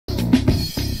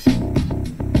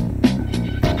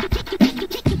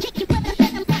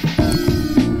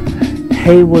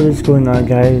Hey, what is going on,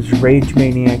 guys? Rage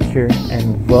Maniac here,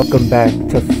 and welcome back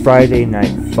to Friday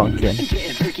Night Funkin.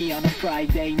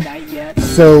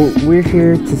 So, we're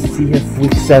here to see if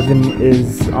week 7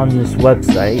 is on this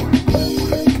website.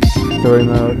 Story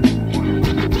mode.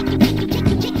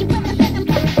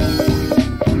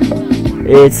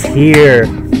 It's here.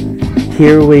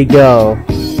 Here we go.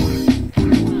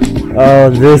 Oh,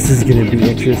 this is gonna be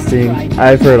interesting.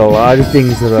 I've heard a lot of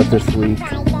things about this week.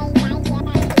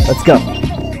 Let's go.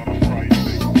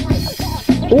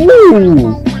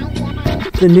 Ooh!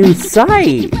 The new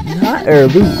site!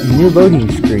 New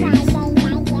loading screens.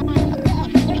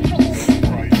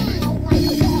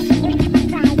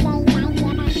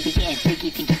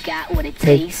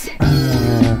 Takes,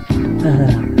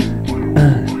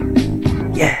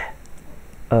 yeah.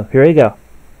 Oh, here we go.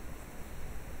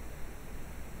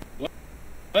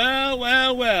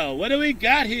 Well, what do we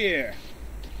got here?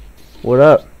 What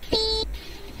up?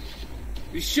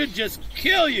 We should just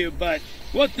kill you, but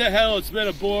what the hell, it's been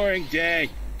a boring day.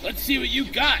 Let's see what you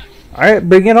got. Alright,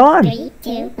 bring it on. 3,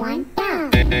 2, 1, go!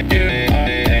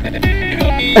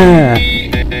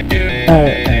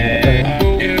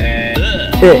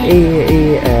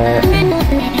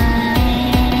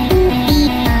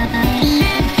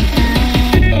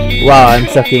 Wow, I'm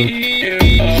sucking.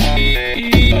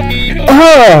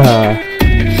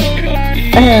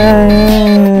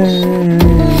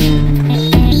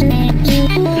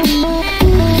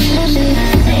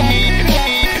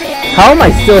 How am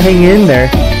I still hanging in there?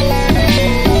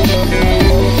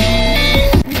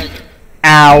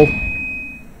 Ow.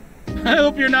 I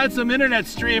hope you're not some internet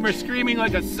streamer screaming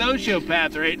like a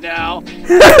sociopath right now.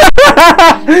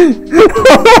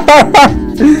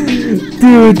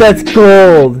 Dude, that's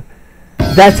gold.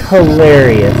 That's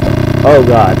hilarious. Oh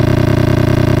god.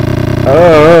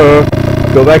 Oh,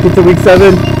 go back into week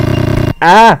 7.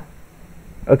 Ah.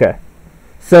 Okay.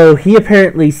 So he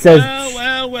apparently says.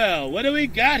 Well, what do we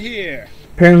got here?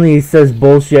 Apparently he says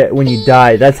bullshit when you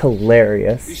die. That's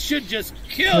hilarious. We should just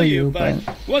kill you, but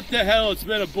what the hell, it's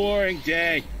been a boring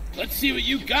day. Let's see what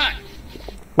you got.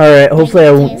 Alright, hopefully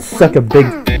I won't suck a big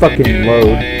fucking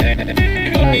load.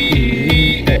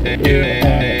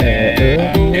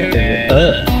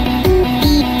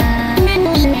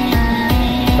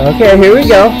 Okay, here we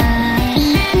go.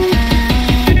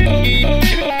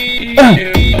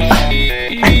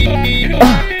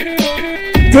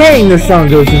 Dang, this song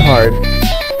goes in hard.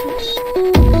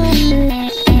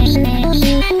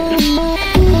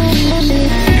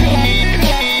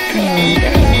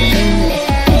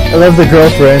 I love the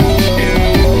girlfriend.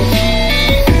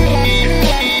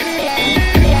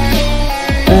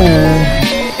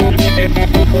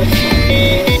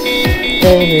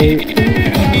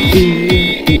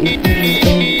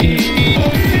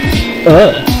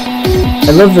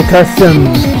 I love the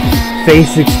custom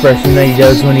face expression that he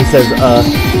does when he says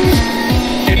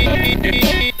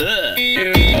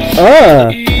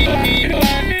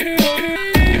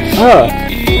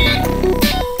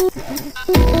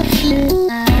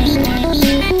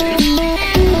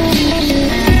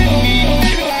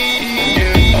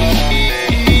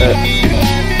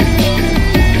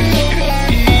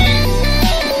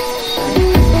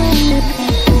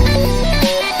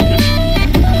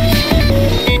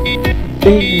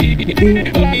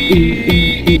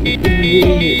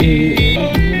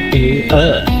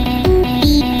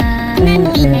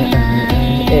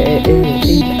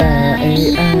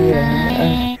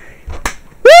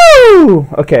Woo!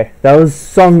 Okay, that was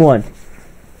song 1.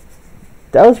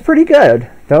 That was pretty good.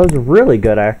 That was really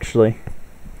good, actually.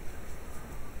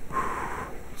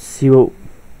 Let's see what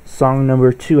song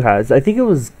number 2 has. I think it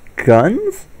was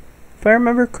Guns, if I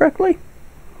remember correctly.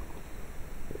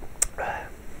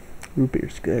 Root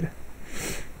beer's good.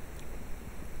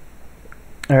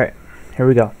 Alright, here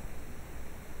we go.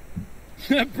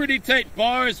 Pretty tight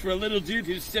bars for a little dude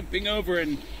who's sipping over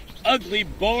an ugly,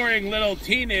 boring little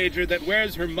teenager that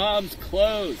wears her mom's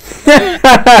clothes.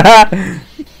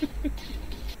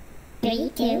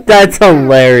 3, 2. That's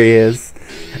hilarious.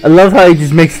 I love how he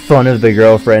just makes fun of the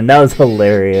girlfriend. That was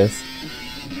hilarious.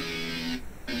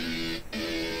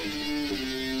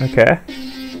 Okay.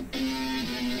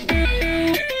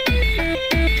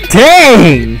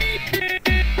 Dang!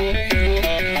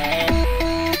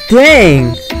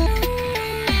 Dang!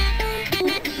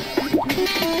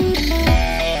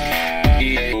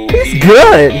 He's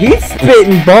good! He's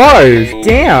spitting bars!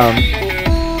 Damn!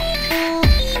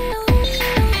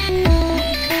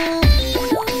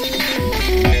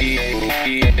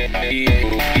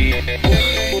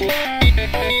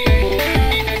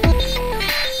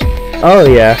 Oh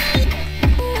yeah.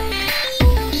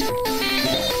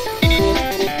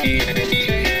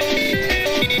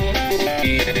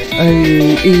 Dang!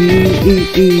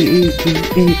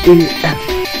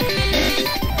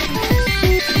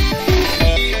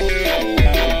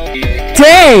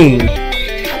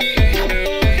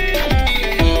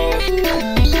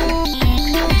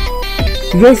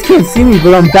 You guys can't see me,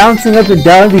 but I'm bouncing up and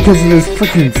down because of this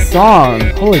freaking song.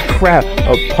 Holy crap.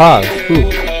 Oh, pause. Ooh.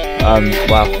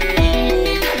 Wow.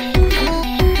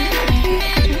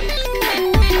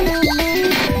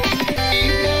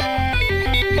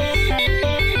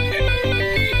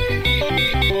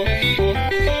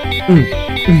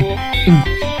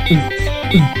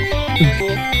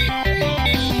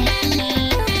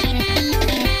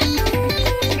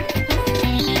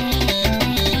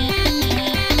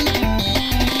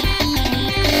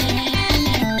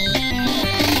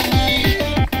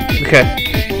 Okay.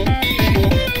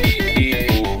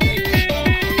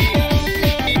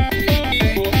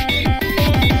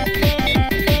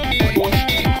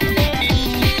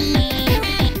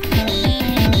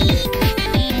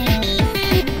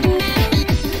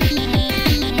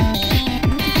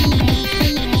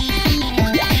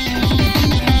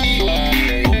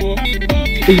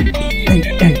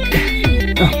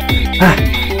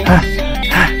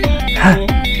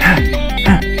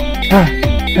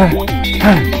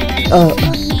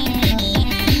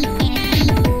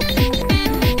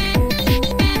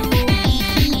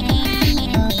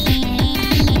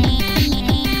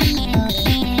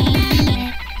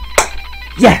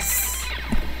 Yes!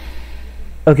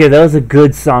 Okay, that was a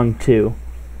good song too.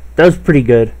 That was pretty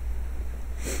good.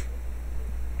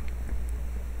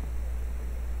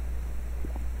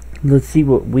 Let's see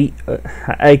what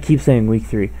I keep saying week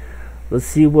 3. Let's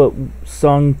see what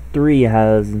song 3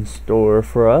 has in store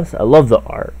for us. I love the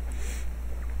art.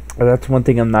 That's one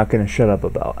thing I'm not going to shut up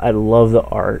about. I love the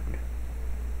art.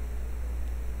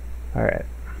 Alright.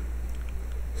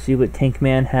 See what Tank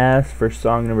Man has for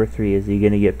song number 3. Is he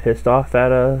going to get pissed off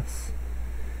at us?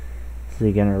 Is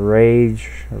he going to rage?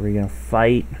 Are we going to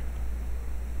fight?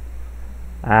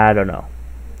 I don't know.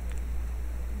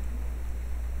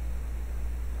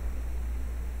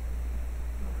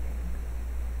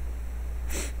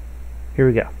 Here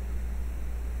we go.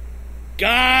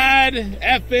 God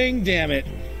effing damn it.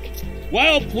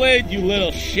 Well played, you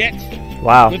little shit.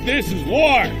 Wow. But this is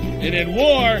war, and in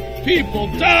war, people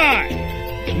die.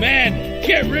 Man,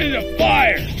 get ready to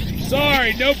fire.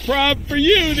 Sorry, no problem for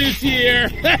you this year.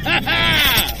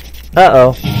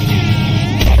 Uh-oh.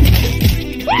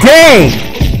 Dang!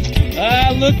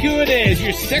 Look who it is,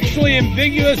 your sexually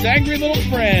ambiguous, angry little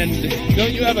friend.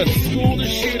 Don't you have a school to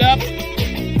shoot up?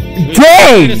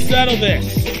 Dang! To settle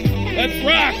this. Let's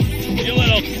rock, you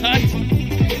little cunt.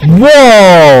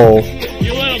 Whoa!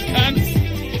 You little cunts.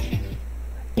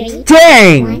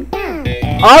 Dang!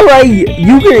 Alright,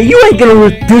 you ain't gonna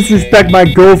disrespect my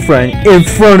girlfriend in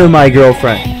front of my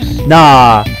girlfriend.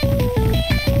 Nah.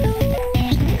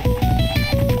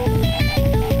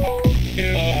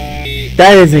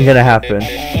 That isn't gonna happen.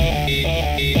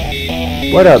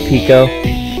 What up, Pico?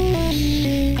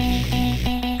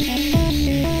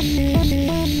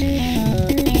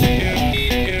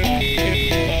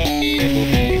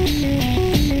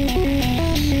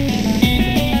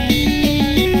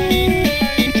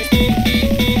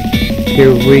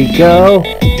 Here we go.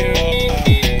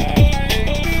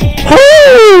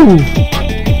 Woo!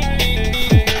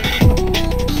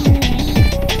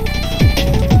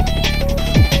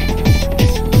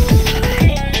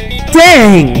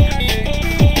 Dang!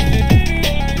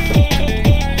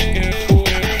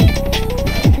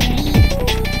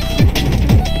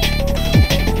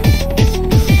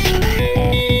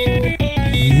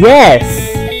 Yes!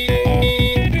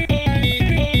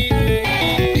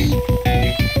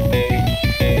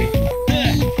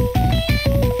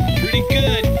 Pretty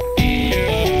good.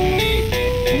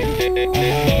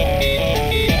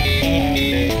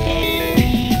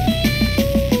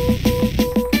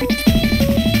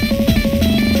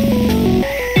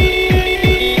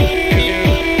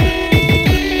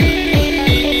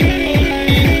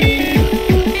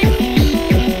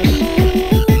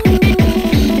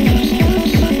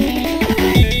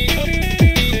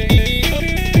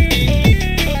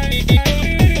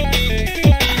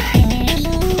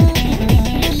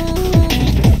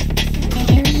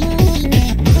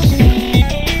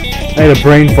 I had a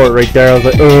brain fart right there. I was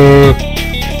like, Woo!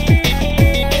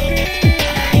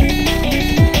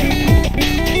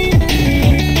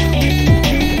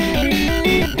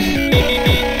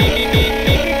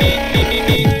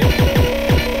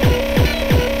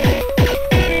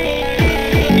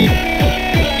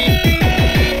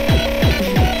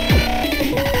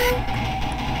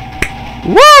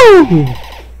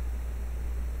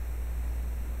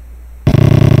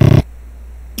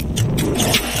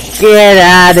 Get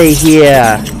out of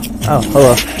here! Oh,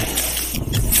 hello.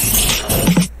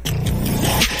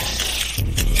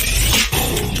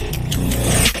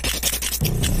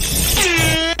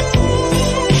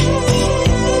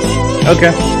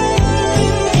 Okay.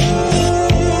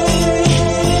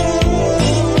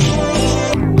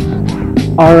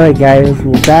 Alright guys,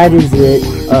 well that is it.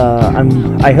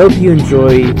 I hope you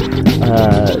enjoyed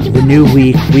the new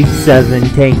week 7,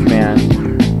 Tank Man.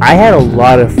 I had a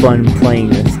lot of fun playing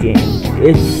this game.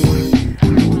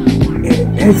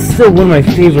 It's still one of my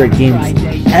favorite games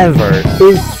ever.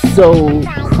 It's so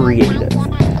creative.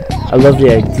 I love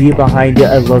the idea behind it.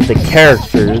 I love the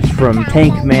characters from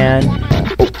Tank Man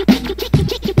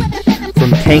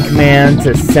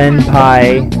to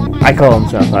Senpai. I call him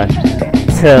Senpai.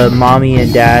 To Mommy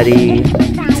and Daddy,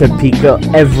 to Pico,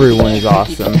 everyone is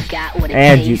awesome.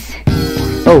 And you...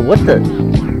 Oh, what the...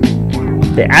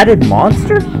 They added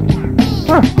Monster?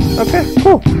 Huh, okay,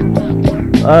 cool.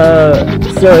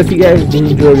 So if you guys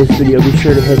did enjoy this video, be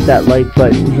sure to hit that like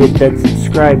button, hit that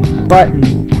subscribe button,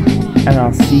 and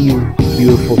I'll see you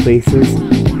beautiful faces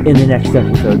in the next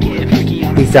episode.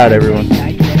 Peace out, everyone.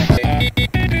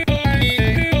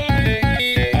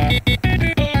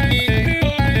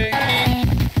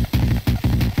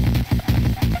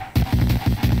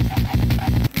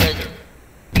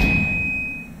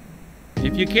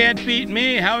 If you can't beat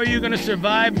me, how are you gonna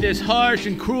survive this harsh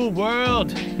and cruel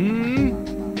world? Hmm?